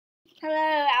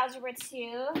Hello, Algebra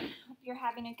 2. Hope you're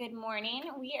having a good morning.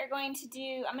 I'm going to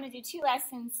do 2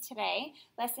 lessons today,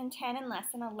 Lesson 10 and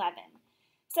Lesson 11.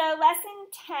 So Lesson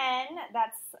 10,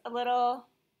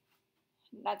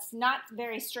 that's not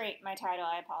very straight, my title,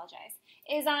 I apologize,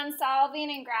 is on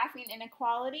solving and graphing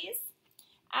inequalities.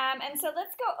 And so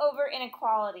let's go over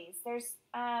inequalities. There's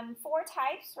 4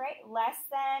 types, right? Less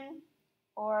than,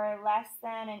 or less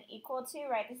than and equal to,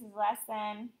 right? This is less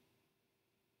than.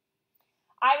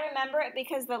 I remember it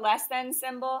because the less than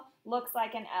symbol looks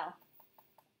like an L.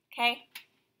 Okay?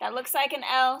 That looks like an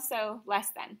L, so less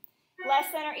than.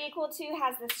 Less than or equal to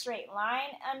has the straight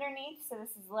line underneath, so this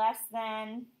is less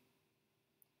than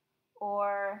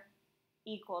or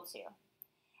equal to.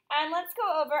 And let's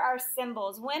go over our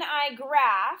symbols. When I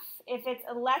graph, if it's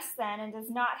a less than and does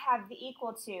not have the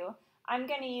equal to, I'm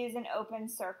going to use an open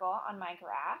circle on my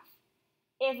graph.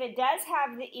 If it does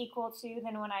have the equal to,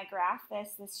 then when I graph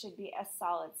this should be a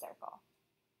solid circle.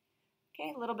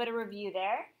 Okay, a little bit of review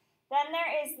there. Then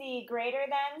there is the greater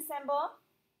than symbol.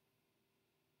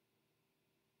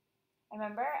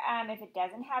 Remember, if it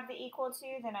doesn't have the equal to,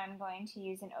 then I'm going to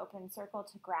use an open circle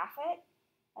to graph it.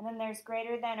 And then there's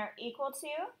greater than or equal to.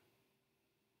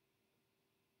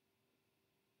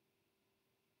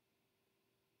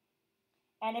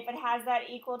 And if it has that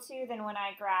equal to, then when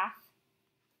I graph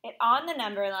it on the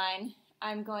number line,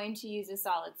 I'm going to use a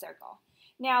solid circle.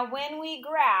 Now, when we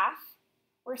graph,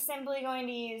 we're simply going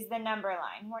to use the number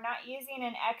line. We're not using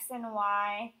an X and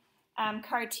Y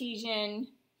Cartesian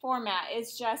format.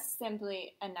 It's just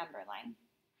simply a number line.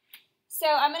 So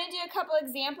I'm going to do a couple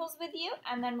examples with you,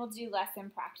 and then we'll do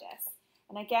lesson practice.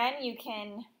 And again, you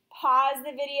can pause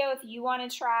the video if you want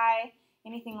to try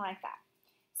anything like that.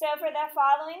 So for the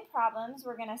following problems,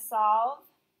 we're going to solve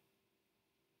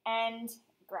and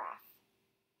graph.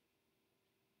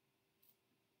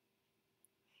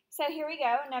 So here we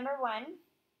go. Number 1,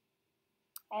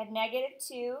 I have negative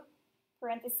 2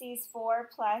 parentheses 4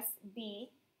 plus b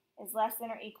is less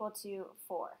than or equal to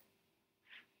 4.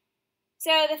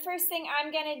 So the first thing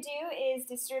I'm going to do is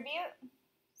distribute.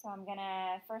 So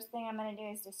first thing I'm going to do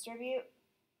is distribute.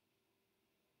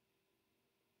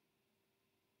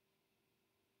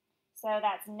 So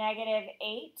that's negative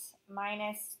 8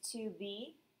 minus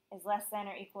 2b is less than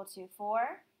or equal to 4.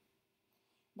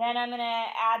 Then I'm going to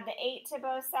add the 8 to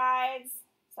both sides.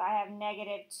 So I have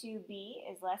negative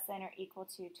 2b is less than or equal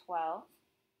to 12.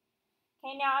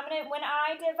 Okay, now when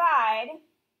I divide,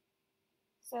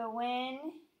 so when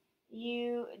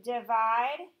you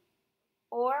divide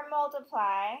or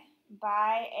multiply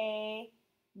by a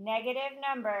negative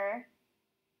number,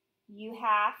 you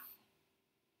have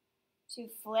to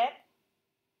flip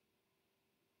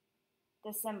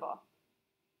the symbol.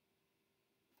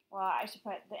 Well, I should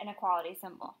put the inequality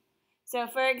symbol. So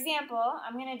for example,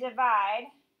 I'm going to divide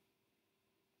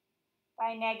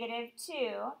by negative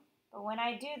 2, but when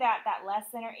I do that, that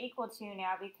less than or equal to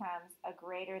now becomes a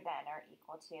greater than or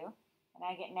equal to, and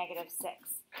I get negative 6.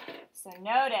 So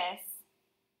notice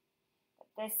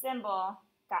that this symbol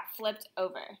got flipped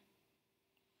over.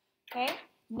 Okay,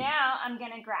 now I'm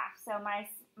going to graph. So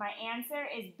my answer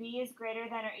is b is greater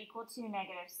than or equal to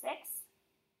negative 6.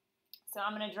 So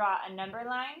I'm going to draw a number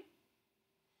line.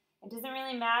 It doesn't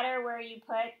really matter where you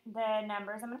put the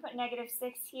numbers. I'm going to put negative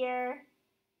 6 here.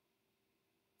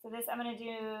 So this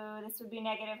would be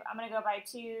negative, I'm going to go by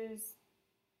 2's.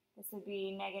 This would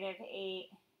be negative 8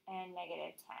 and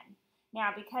negative 10.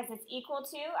 Now, because it's equal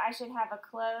to, I should have a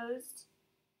closed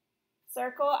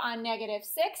circle on negative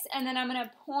 6, and then I'm going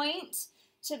to point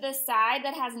to the side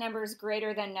that has numbers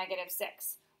greater than negative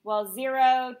 6. Well,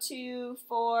 0, 2,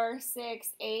 4, 6,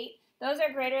 8, those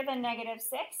are greater than negative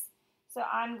 6. So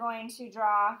I'm going to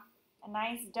draw a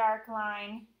nice dark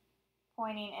line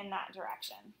pointing in that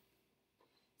direction.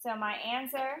 So my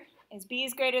answer is b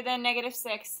is greater than negative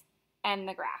 6 and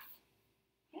the graph.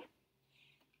 Okay.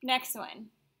 Next one.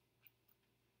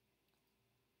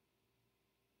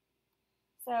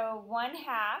 So 1/2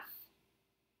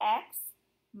 x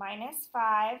minus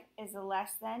 5 is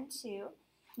less than 2.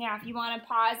 Now if you want to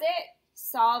pause it,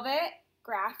 solve it,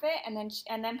 graph it,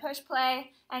 and then push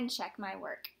play and check my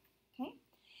work. Okay?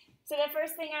 So the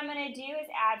first thing I'm going to do is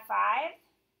add 5.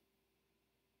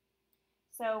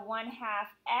 So 1/2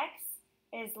 x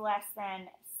is less than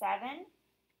 7.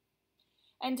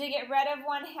 And to get rid of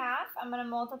 1/2, I'm going to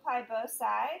multiply both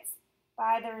sides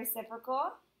by the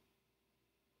reciprocal.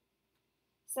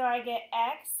 So I get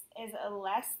x is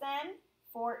less than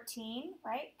 14,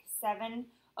 right? 7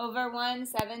 over 1,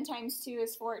 7 times 2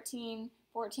 is 14.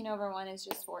 14 over 1 is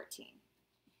just 14.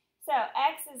 So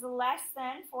x is less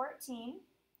than 14.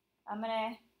 I'm going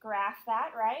to graph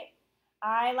that, right?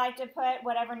 I like to put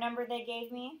whatever number they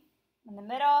gave me in the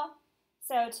middle.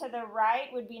 So to the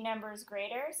right would be numbers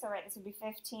greater. So right, this would be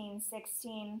 15,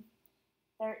 16,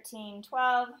 13,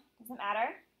 12, doesn't matter.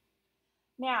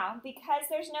 Now, because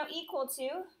there's no equal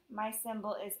to, my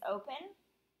symbol is open.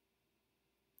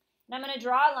 And I'm going to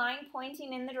draw a line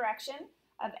pointing in the direction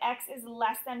of x is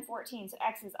less than 14. So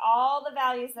x is all the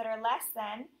values that are less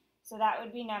than. So that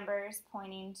would be numbers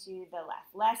pointing to the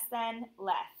left. Less than,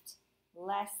 left.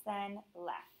 Less than,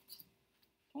 left.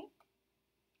 Okay.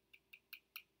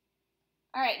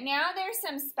 All right, now there's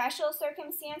some special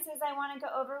circumstances I want to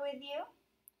go over with you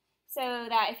so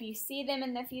that if you see them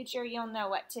in the future, you'll know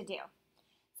what to do.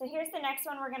 So here's the next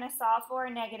one we're going to solve for,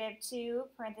 -2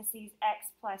 parentheses x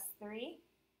plus 3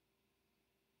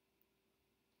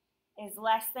 is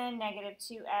less than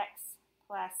 -2x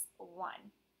plus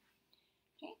 1.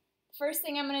 Okay. First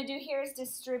thing I'm going to do here is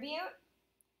distribute.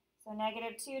 So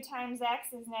 -2 times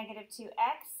x is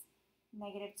 -2x.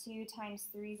 -2 times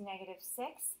 3 is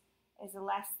 -6 is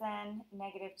less than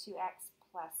 -2x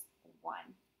plus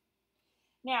 1.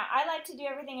 Now, I like to do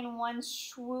everything in one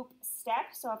swoop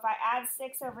step. So if I add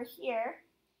 6 over here,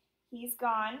 he's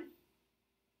gone.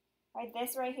 Right,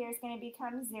 this right here is going to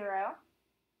become 0.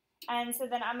 And so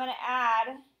then I'm going to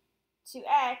add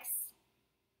 2x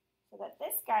so that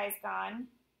this guy's gone.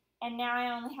 And now I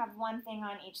only have one thing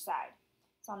on each side.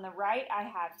 So on the right, I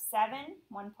have 7,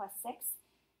 1 plus 6.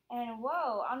 And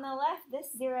whoa, on the left,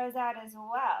 this zeroes out as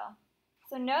well.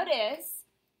 So notice,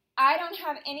 I don't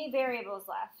have any variables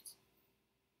left.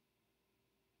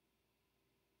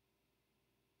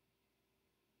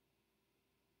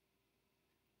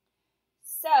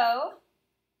 So,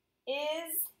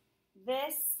 is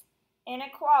this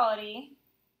inequality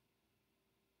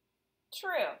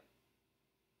true?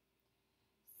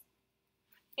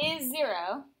 Is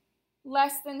 0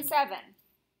 less than 7?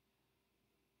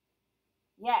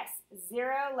 Yes,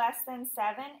 0 less than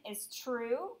 7 is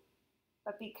true,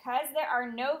 but because there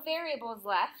are no variables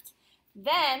left,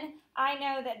 then I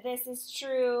know that this is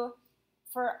true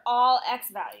for all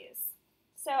x values.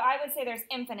 So I would say there's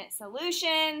infinite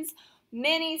solutions,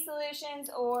 many solutions,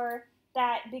 or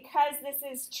that because this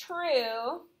is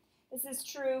true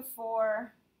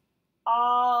for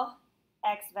all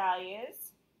x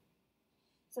values.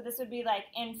 So this would be like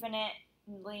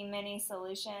infinitely many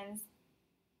solutions.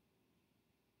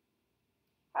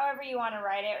 However you want to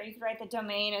write it, or you could write the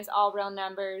domain as all real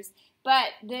numbers,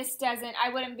 but this doesn't, I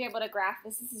wouldn't be able to graph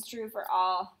this. This is true for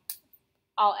all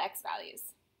x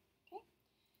values.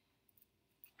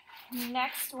 Okay.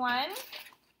 Next one.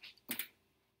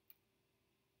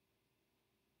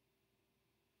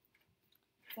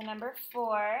 So number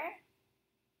 4.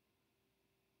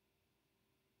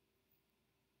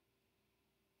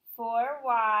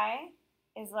 y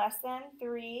is less than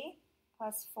 3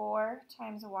 plus 4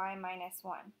 times y minus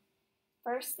 1.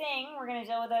 First thing, we're going to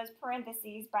deal with those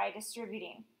parentheses by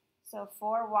distributing. So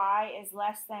 4y is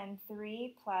less than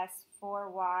 3 plus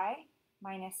 4y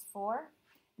minus 4.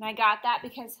 And I got that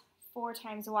because 4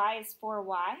 times y is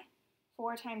 4y.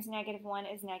 4 times -1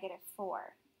 is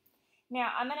 -4.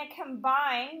 Now, I'm going to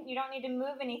combine. You don't need to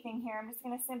move anything here. I'm just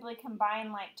going to simply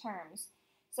combine like terms.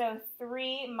 So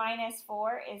 3 minus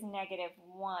 4 is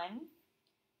 -1.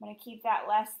 I'm going to keep that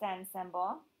less than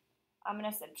symbol. I'm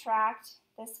going to subtract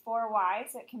this 4y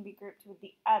so it can be grouped with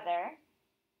the other.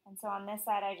 And so on this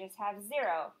side I just have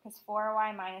 0 because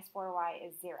 4y minus 4y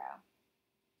is 0.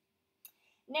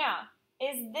 Now,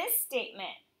 is this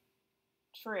statement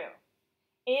true?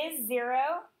 Is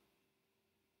 0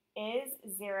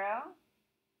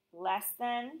 less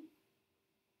than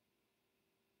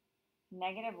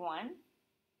 -1?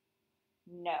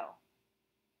 No.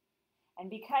 And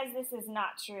because this is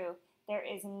not true, there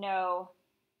is no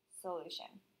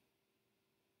solution.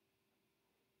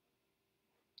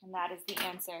 And that is the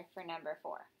answer for number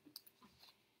 4.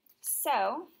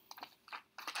 So,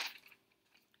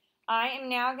 I am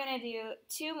now going to do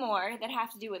 2 more that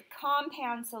have to do with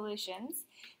compound solutions,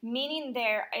 meaning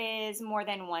there is more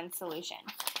than one solution.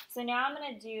 So now I'm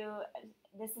going to do,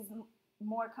 this is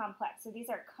more complex. So these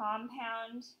are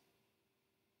compound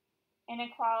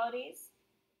inequalities.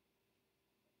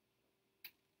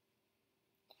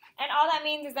 And all that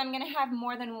means is I'm going to have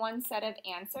more than one set of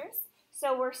answers.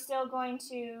 So we're still going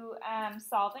to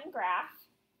solve and graph.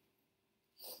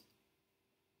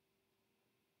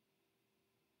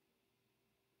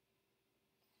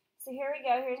 So here we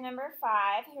go. Here's number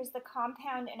 5. Here's the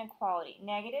compound inequality.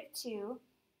 -2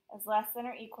 is less than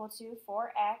or equal to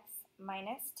 4x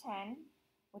minus 10,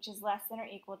 which is less than or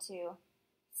equal to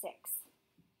 6.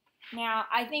 Now,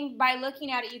 I think by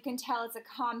looking at it, you can tell it's a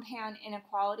compound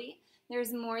inequality.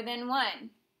 There's more than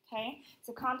one, Okay,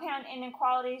 so compound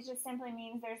inequalities just simply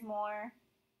means there's more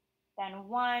than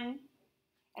one,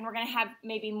 and we're going to have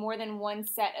maybe more than one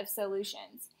set of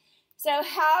solutions. So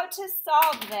how to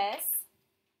solve this?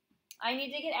 I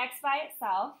need to get x by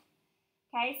itself.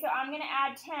 Okay, so I'm going to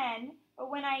add 10, but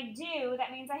when I do,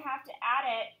 that means I have to add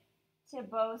it to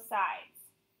both sides.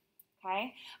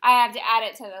 Okay, I have to add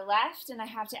it to the left and I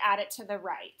have to add it to the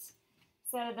right.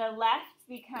 So the left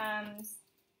becomes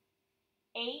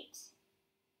 8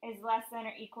 is less than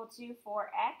or equal to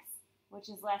 4x, which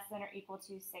is less than or equal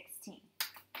to 16.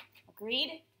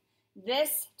 Agreed?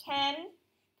 This 10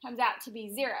 comes out to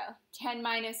be 0, 10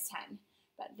 minus 10.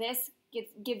 But this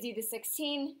gives you the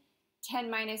 16, 10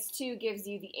 minus 2 gives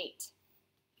you the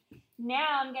 8.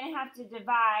 Now I'm going to have to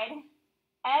divide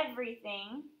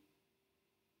everything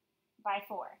by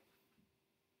 4.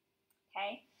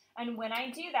 Okay? And when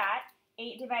I do that,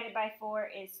 8 divided by 4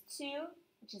 is 2,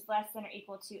 which is less than or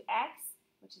equal to x,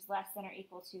 which is less than or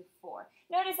equal to 4.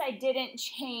 Notice I didn't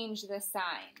change the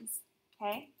signs.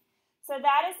 Okay? So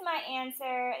that is my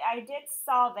answer. I did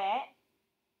solve it.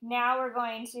 Now we're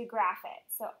going to graph it.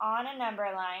 So on a number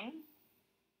line,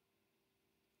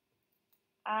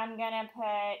 I'm going to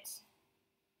put,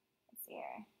 let's see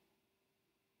here.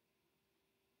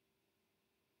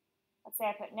 Let's say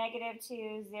I put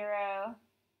 -2, 0,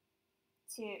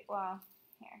 2, well,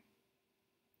 here.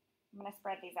 I'm going to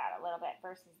spread these out a little bit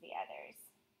versus the others.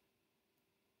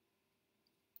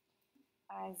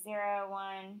 0,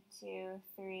 1, 2,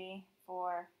 3,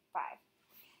 4, 5.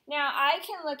 Now I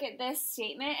can look at this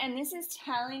statement and this is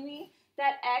telling me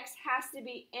that x has to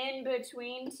be in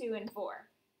between 2 and 4.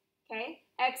 Okay?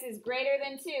 X is greater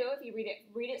than 2. If you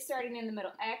read it starting in the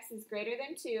middle. X is greater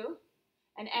than 2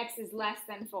 and x is less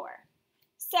than 4.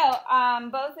 So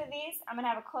both of these, I'm going to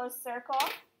have a closed circle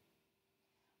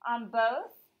on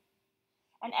both.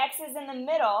 And x is in the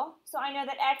middle, so I know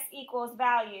that x equals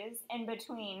values in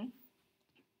between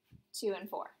 2 and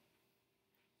 4.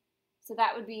 So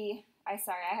that would be, that's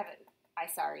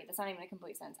not even a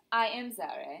complete sentence. I am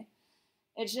sorry.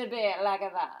 It should be like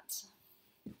that.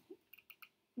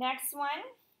 Next one,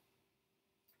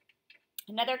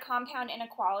 another compound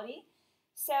inequality.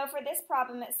 So for this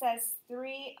problem it says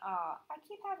I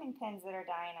keep having pins that are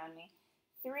dying on me.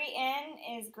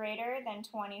 3n is greater than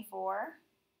 24,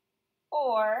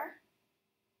 or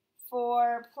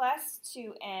 4 plus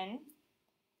 2n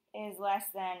is less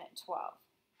than 12.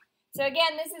 So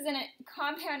again, this is a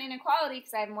compound inequality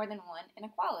because I have more than one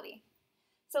inequality.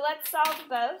 So let's solve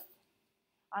both.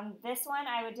 On this one,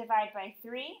 I would divide by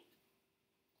 3.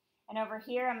 And over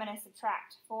here, I'm going to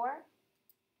subtract 4.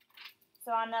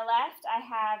 So on the left, I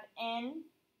have n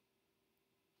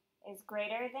is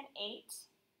greater than 8.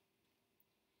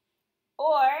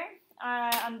 Or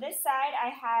on this side,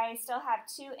 I still have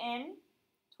 2n.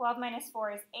 12 minus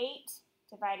 4 is 8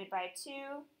 divided by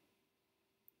 2.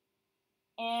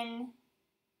 N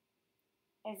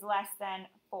is less than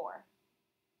 4.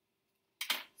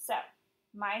 So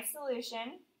my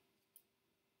solution,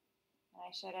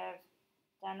 I should have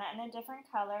done that in a different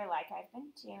color like I've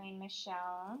been doing,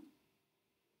 Michelle.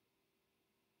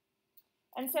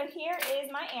 And so here is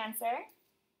my answer.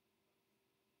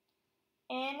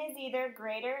 N is either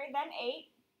greater than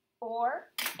 8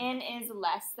 or n is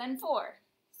less than 4.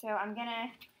 So I'm going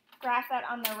to graph that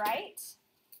on the right.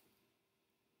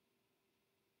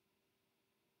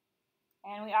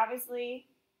 And we obviously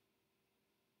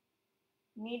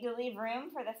need to leave room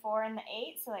for the 4 and the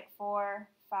 8. So like 4,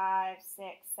 5, 6,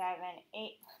 7,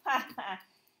 8,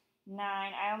 9.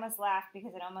 I almost laughed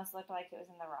because it almost looked like it was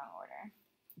in the wrong order.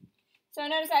 So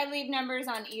notice I leave numbers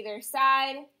on either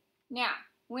side. Now,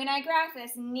 when I graph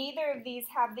this, neither of these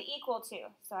have the equal to.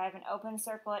 So I have an open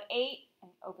circle at 8 and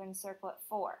an open circle at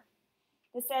 4.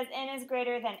 This says n is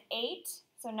greater than 8,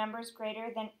 so numbers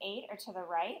greater than 8 are to the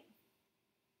right.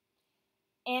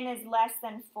 N is less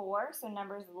than 4, so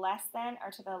numbers less than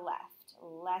are to the left.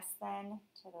 Less than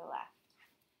to the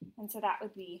left. And so that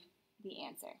would be the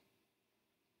answer.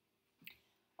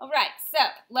 All right, so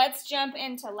let's jump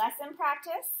into lesson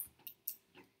practice.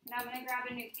 Now I'm going to grab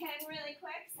a new pen really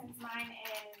quick since mine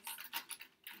is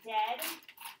dead.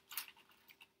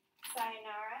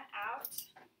 Sayonara, out.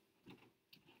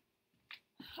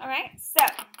 All right, so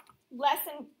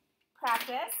lesson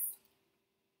practice.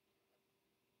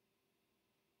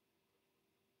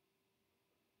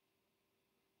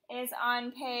 Is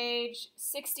on page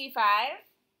 65.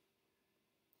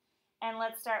 And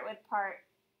let's start with part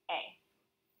A.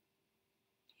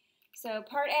 So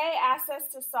part A asks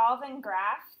us to solve and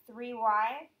graph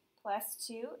 3y plus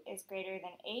 2 is greater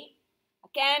than 8.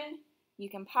 Again, you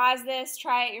can pause this,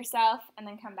 try it yourself, and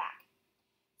then come back.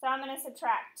 So I'm going to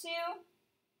subtract 2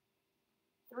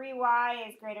 3y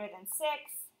is greater than 6,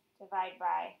 divide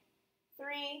by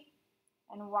 3,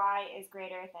 and y is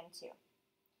greater than 2.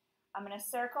 I'm going to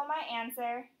circle my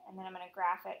answer, and then I'm going to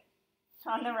graph it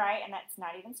on the right, and that's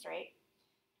not even straight.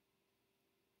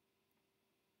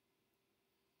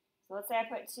 So let's say I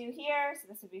put 2 here, so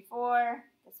this would be 4,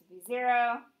 this would be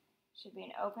 0, should be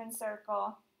an open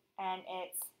circle, and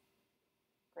it's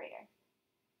greater.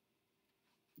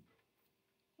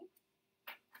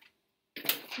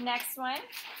 Next one.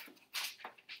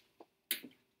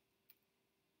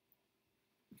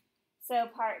 So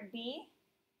part B,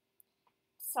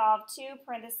 solve 2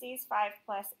 parentheses 5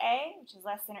 plus a, which is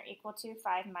less than or equal to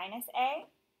 5 minus a.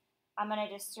 I'm going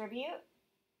to distribute.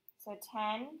 So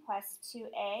 10 plus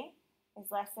 2a is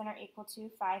less than or equal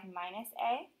to 5 minus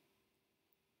a.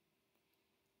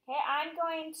 Okay, I'm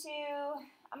going to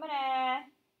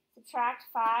subtract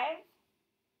 5,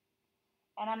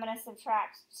 and I'm going to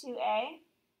subtract 2a.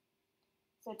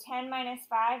 So 10 minus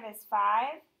 5 is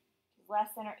 5, which is less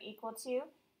than or equal to.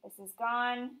 This is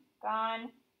gone,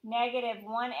 gone. Negative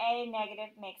 1a,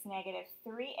 negative makes negative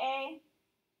 3a.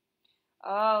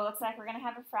 Oh, looks like we're going to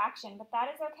have a fraction, but that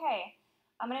is okay.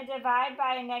 I'm going to divide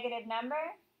by a negative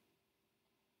number.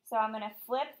 So I'm going to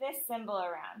flip this symbol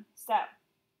around. So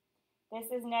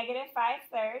this is negative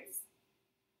 5/3,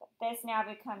 but this now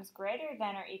becomes greater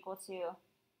than or equal to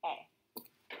a.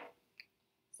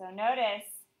 So notice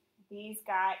these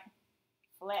got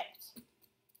flipped.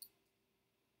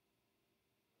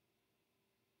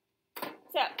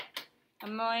 So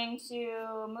I'm going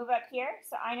to move up here.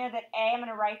 So I know that A, I'm going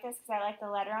to write this because I like the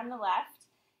letter on the left.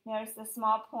 Notice the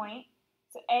small point.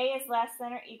 So A is less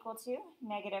than or equal to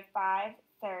negative 5/3.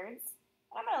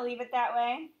 I'm going to leave it that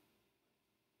way.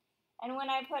 And when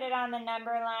I put it on the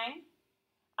number line,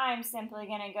 I'm simply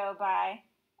going to go by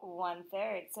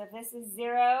 1/3. So if this is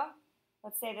 0,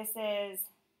 let's say this is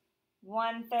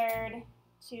 1/3,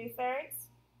 2/3.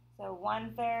 So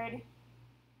 1/3,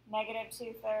 negative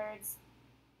 2/3,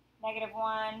 negative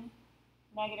 1,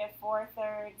 negative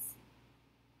 4/3,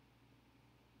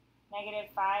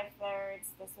 negative 5/3.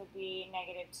 This would be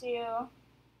negative 2.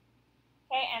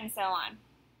 Okay, and so on.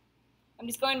 I'm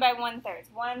just going by 1/3.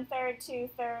 1/3,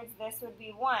 2/3, this would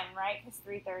be 1, right? Because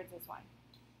 3/3 is 1.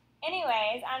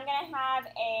 Anyways, I'm going to have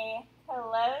a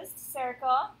closed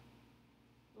circle,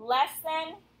 less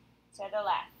than to the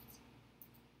left.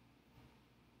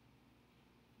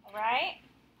 All right,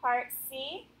 part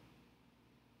C.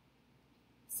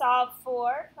 Solve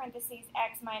 4, parentheses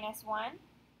x minus 1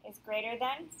 is greater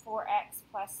than 4x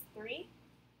plus 3.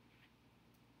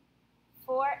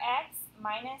 4x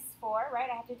minus 4, right,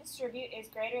 I have to distribute, is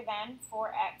greater than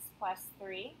 4x plus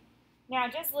 3. Now,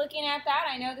 just looking at that,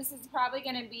 I know this is probably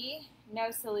going to be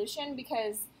no solution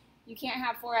because you can't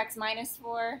have 4x minus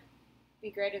 4 be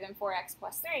greater than 4x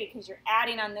plus 3 because you're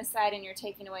adding on this side and you're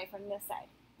taking away from this side.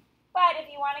 But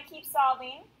if you want to keep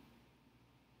solving,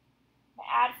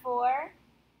 add 4,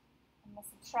 I'm going to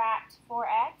subtract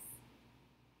 4x.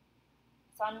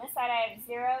 So on this side I have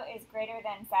 0 is greater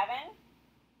than 7.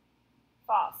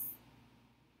 False.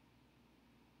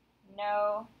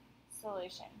 No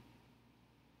solution.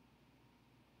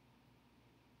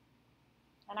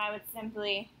 And I would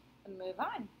simply move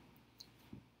on.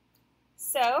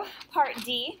 So, part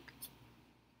D.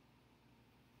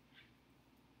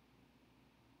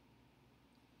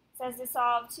 Says to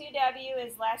solve 2w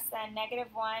is less than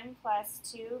negative 1 plus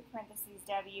 2, parentheses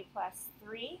w plus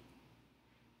 3.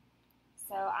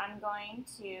 So I'm going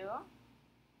to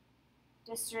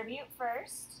distribute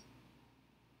first.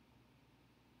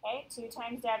 Okay, 2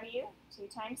 times w, 2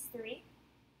 times 3.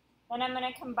 Then I'm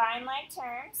going to combine like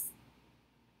terms.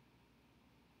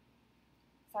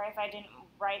 Sorry if I didn't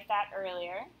write that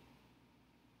earlier.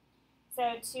 So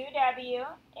 2w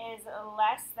is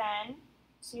less than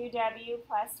 2w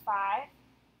plus 5. I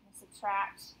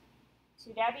subtract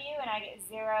 2w and I get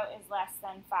 0 is less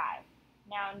than 5.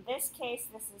 Now in this case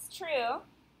this is true.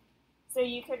 So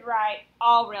you could write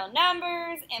all real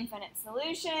numbers, infinite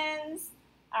solutions.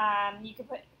 You could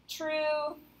put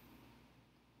true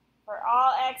for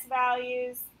all x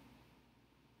values.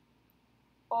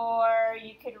 Or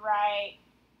you could write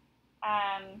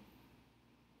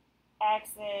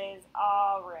x is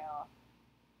all real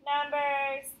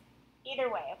numbers.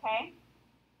 Either way, okay?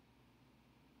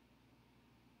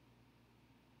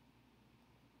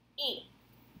 E.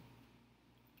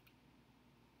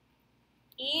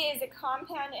 E is a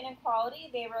compound inequality.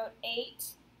 They wrote 8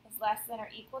 is less than or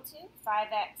equal to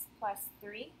 5x plus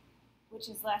 3, which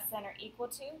is less than or equal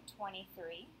to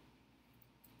 23.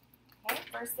 Okay,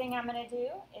 first thing I'm going to do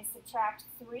is subtract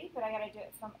 3, but I got to do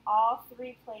it from all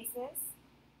 3 places.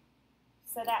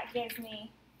 So that gives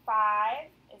me 5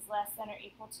 is less than or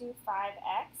equal to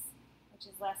 5x, which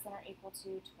is less than or equal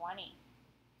to 20.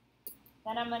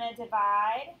 Then I'm going to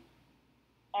divide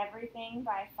everything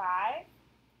by 5.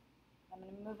 I'm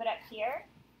going to move it up here.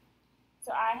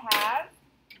 So I have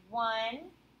 1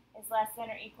 is less than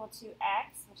or equal to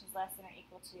x, which is less than or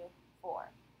equal to 4.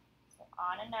 So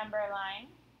on a number line,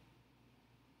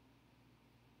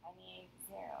 I need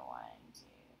 0, 1, 2,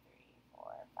 3,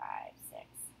 4, 5, 6.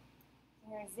 So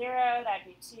here's 0, that'd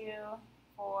be 2,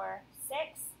 4,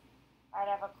 6. I'd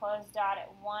have a closed dot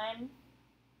at 1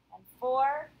 and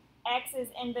 4. X is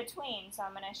in between, so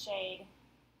I'm going to shade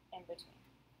in between.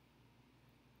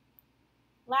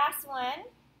 Last one,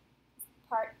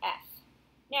 part F.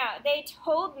 Now, they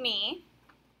told me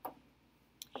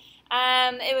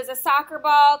it was a soccer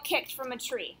ball kicked from a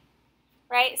tree,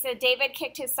 right? So David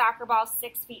kicked his soccer ball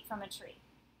 6 feet from a tree.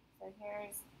 So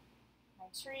here's my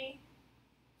tree.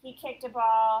 He kicked a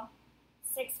ball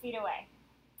 6 feet away.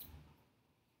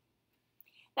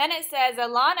 Then it says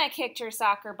Alana kicked her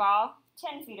soccer ball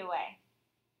 10 feet away.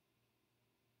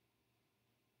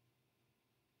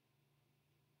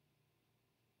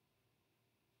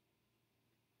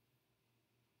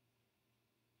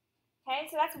 Okay,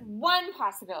 so that's one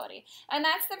possibility. And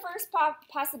that's the first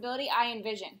possibility I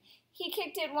envision. He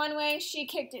kicked it one way, she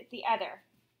kicked it the other.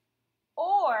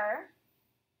 Or,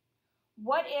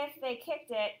 what if they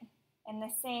kicked it in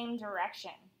the same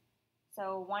direction?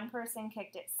 So one person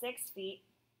kicked it 6 feet,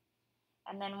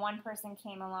 and then one person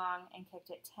came along and kicked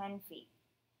it 10 feet.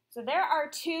 So there are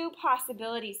two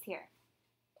possibilities here.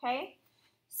 Okay?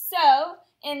 So,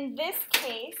 in this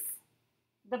case,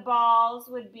 the balls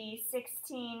would be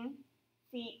 16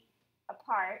 feet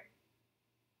apart.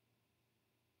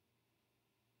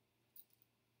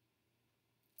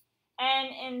 And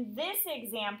in this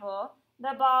example,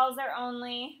 the balls are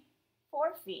only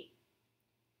 4 feet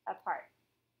apart.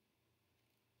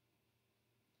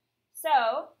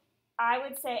 So, I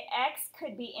would say x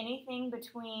could be anything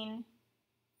between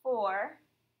 4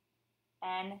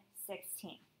 and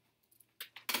 16.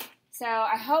 So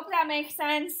I hope that makes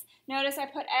sense. Notice I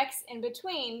put x in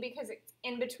between because it's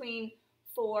in between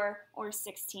 4 or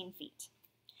 16 feet.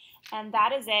 And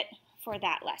that is it for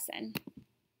that lesson.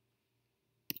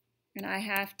 And I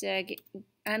have to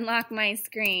unlock my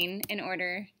screen in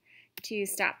order to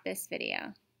stop this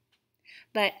video.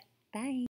 But bye.